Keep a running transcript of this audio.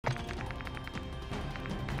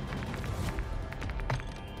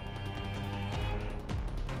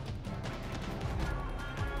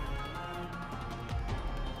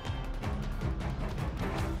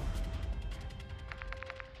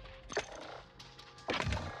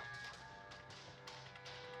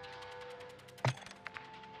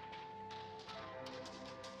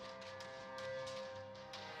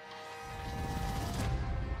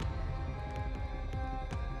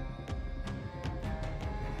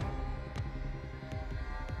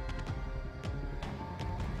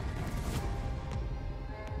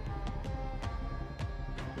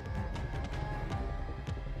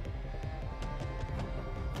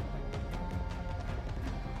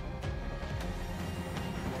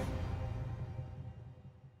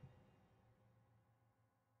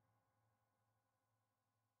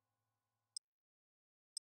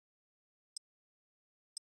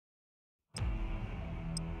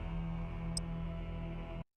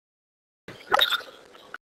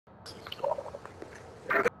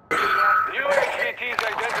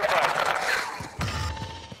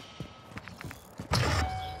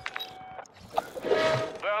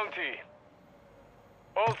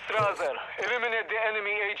Strasser. Eliminate the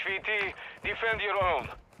enemy HVT. Defend your own.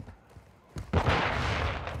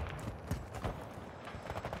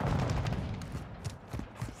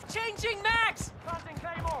 Changing max! Planting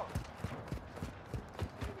Claymore!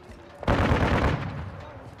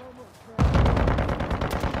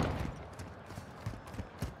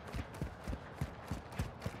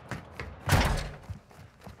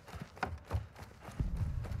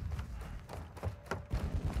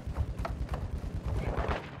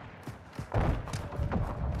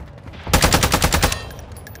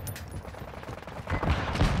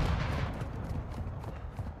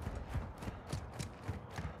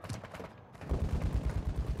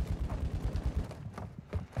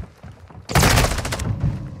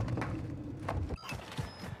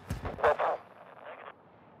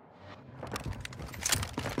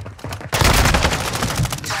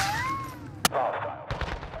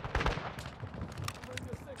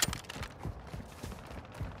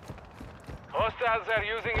 Hostiles are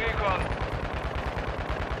using recon.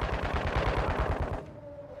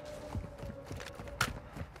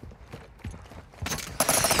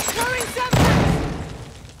 Throwing something!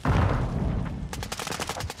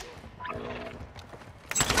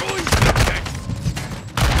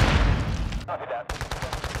 Copy that.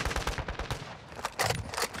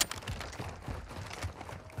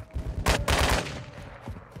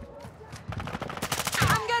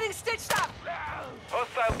 I'm getting stitched up!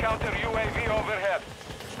 Hostile counter UAV overhead.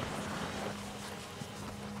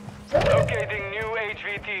 Locating new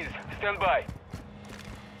HVTs. Stand by.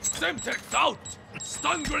 Semtex out!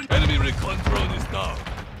 Stun grenade! Enemy recon drone is down.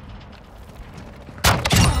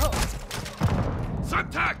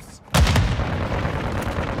 Semtex!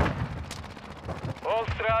 All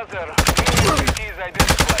Strasser. New HVTs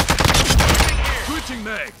identified. Switching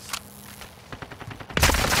mags!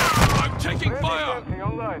 I'm taking fire!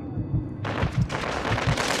 Online.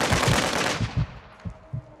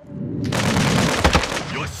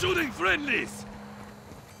 You're shooting friendlies!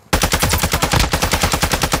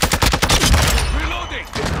 Reloading!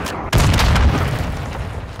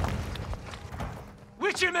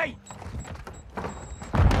 With you, mate!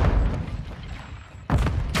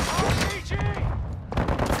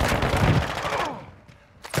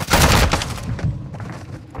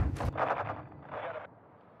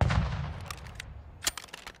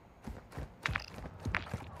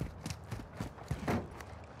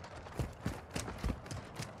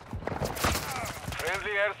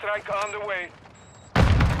 Friendly airstrike on the way. 1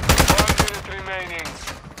 minute remaining.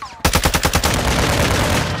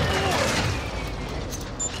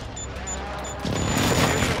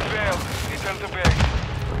 Mission failed. Return to base.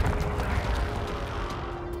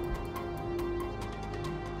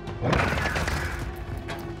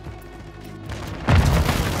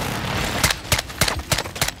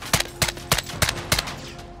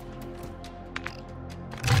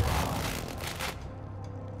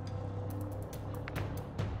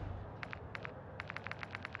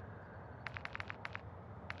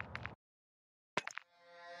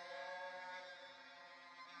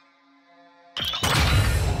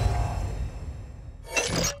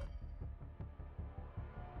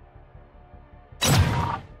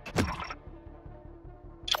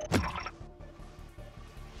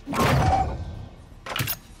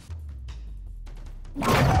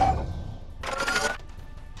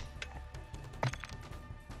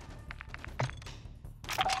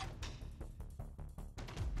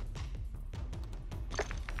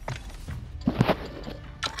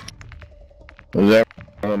 Who's that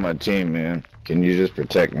on my team, man? Can you just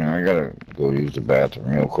protect me? I gotta go use the bathroom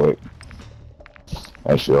real quick.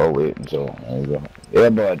 Actually, I'll wait until there you go. Yeah,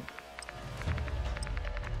 bud.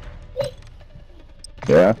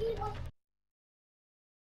 Yeah?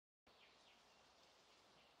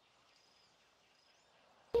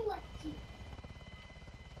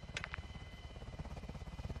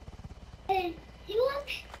 Hey, you want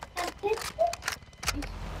a biscuit?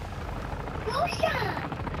 Go shot!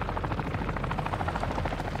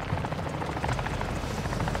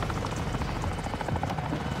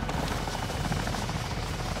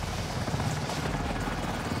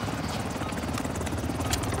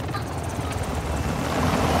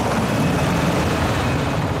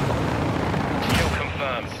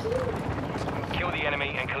 Kill the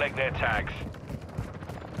enemy and collect their tags.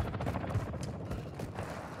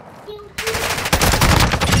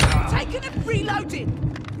 Taking it, reloading!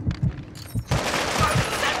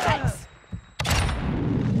 Semtex!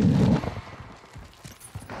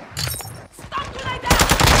 Stun grenade out!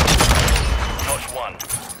 Notch 1.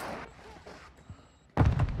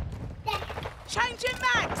 Changing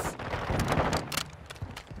mags!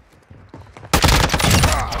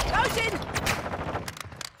 Loading!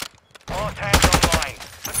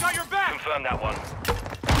 I've got your back! Confirm that one.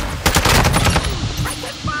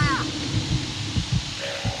 Taking fire!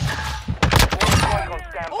 All squad on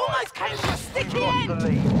standby. Almost came to a sticky Lost the end!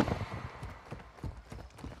 lead.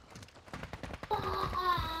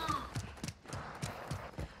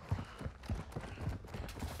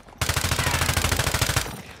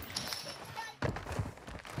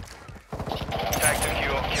 Tag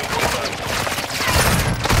secure. Kill confirmed.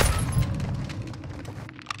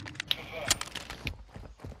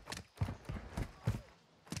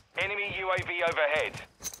 Enemy UAV overhead.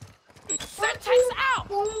 Semtex out!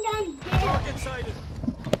 Going down there. Target sighted.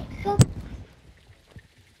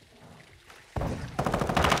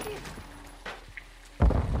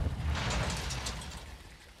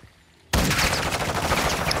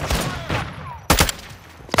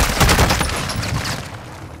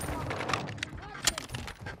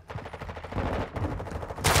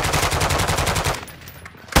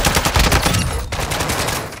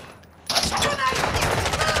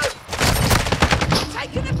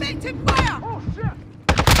 Taking effective fire! Oh shit!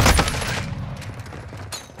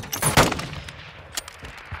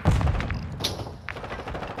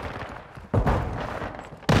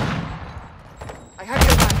 I have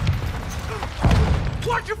your back.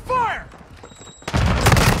 Watch your fire!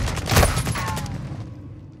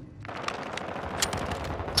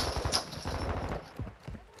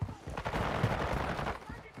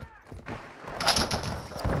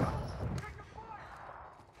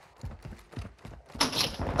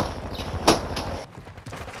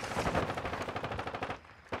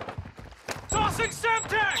 Tossing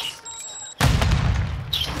Semtex!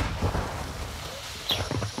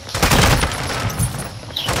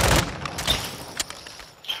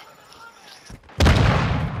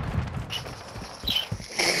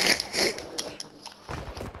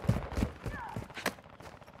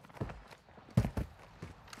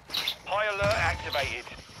 High alert activated.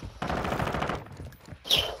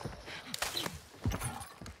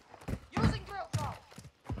 Using drill car.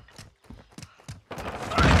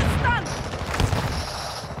 Stun!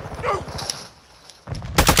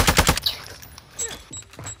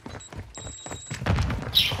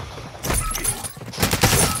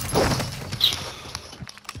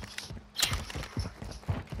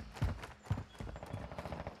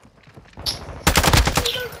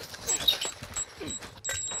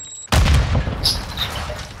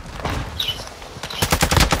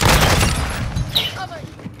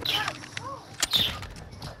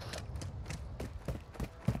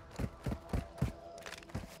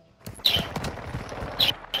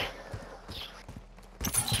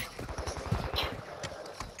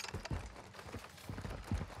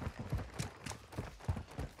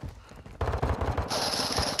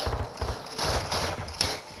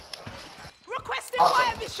 Requesting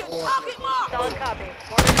fire mission. Target mark. Solid copy.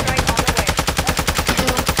 Mortar strike on the way.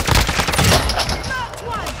 Marked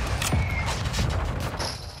one.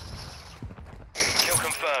 Kill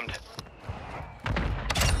confirmed.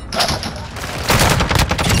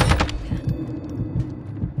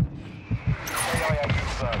 KIA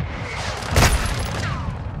confirmed.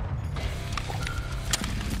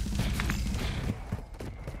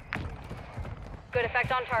 Good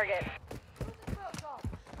effect on target.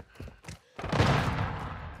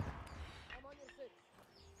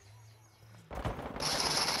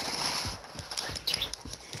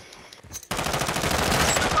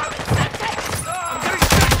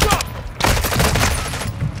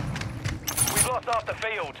 We've lost half the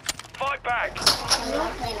field. Fight back.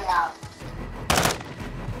 Clean it out.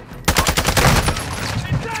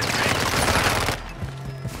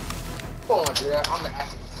 Come on, dude. I'm the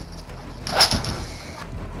ass.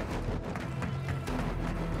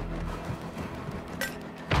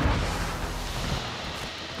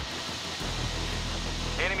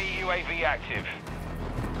 Enemy UAV active.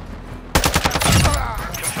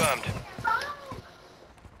 Confirmed.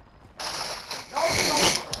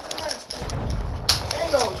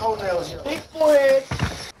 Ain't no toenails, you big forehead.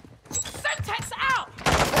 Semtex out.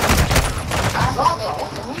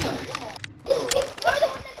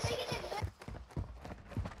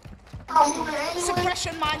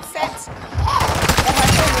 Suppression mindset.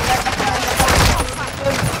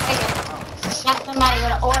 Shot somebody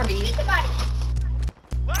with an Orby.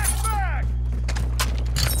 Flashback!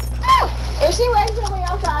 Oh! If she waits till we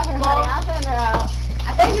all talking, honey, I'll send her out.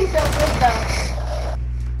 I think she's still good though.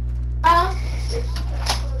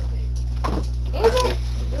 Easy.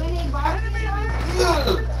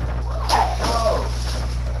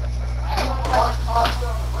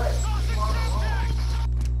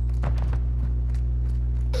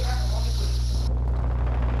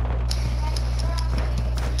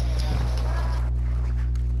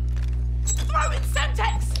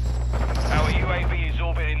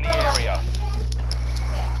 dropping in the area.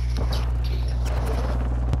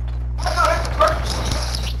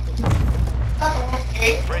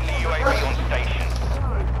 Friendly UAV on station.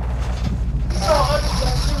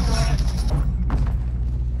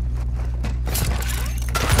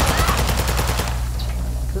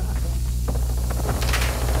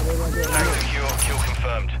 Tag secure, kill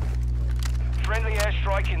confirmed. Friendly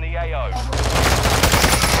airstrike in the AO. Got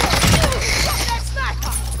that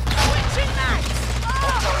sniper! Switching knives!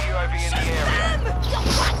 Hostile UAV in the area. You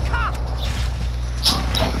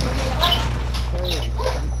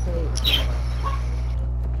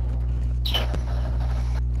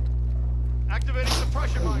Activating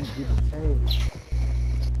suppression mine.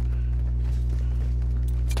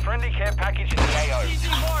 Friendly care package in the AO. Easy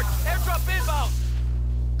mark. Airdrop inbound.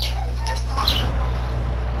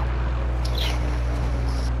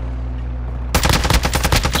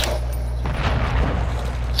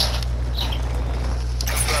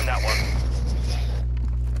 Confirm that one.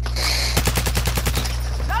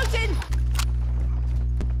 Loading!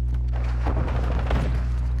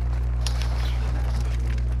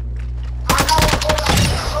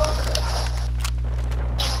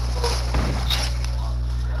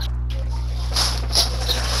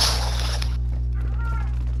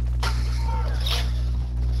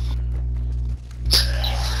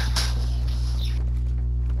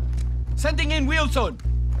 Sending in wheel zone.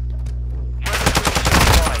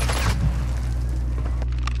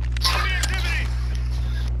 Enemy activity.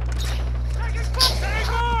 Taking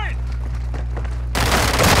fire.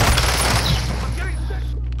 I'm getting sick.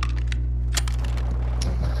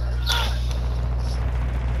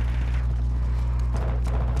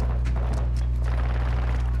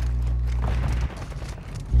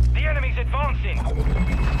 The enemy's advancing.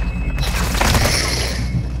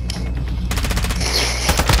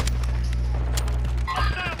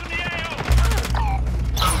 Hostiles in the AO.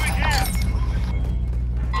 Moving here.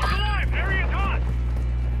 Look alive. Area's hot.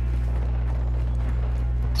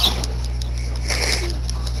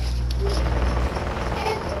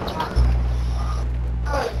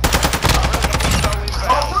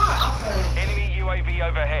 Enemy UAV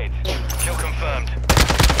overhead. Kill confirmed.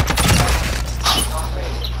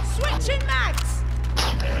 Switching mags!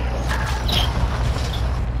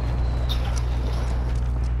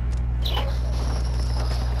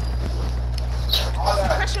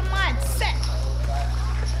 Suppression mine set!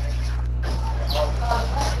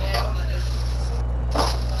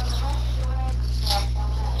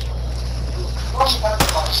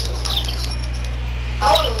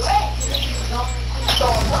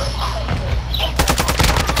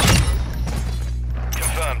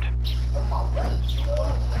 Confirmed.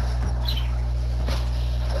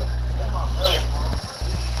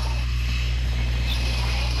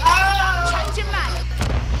 Changing mag!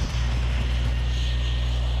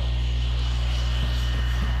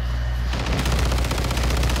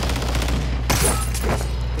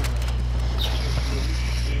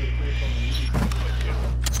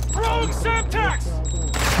 Rogue Semtex.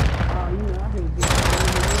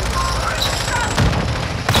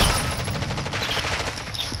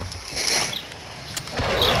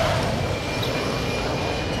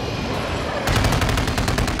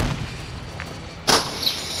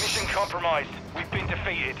 Mission compromised. We've been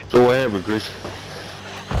defeated. So what happened, Chris?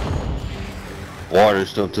 Water and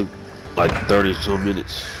stuff took like 30 some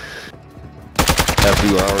minutes. After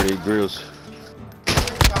you already ate grills.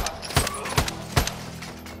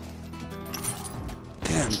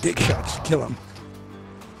 Damn, dick shots, kill him.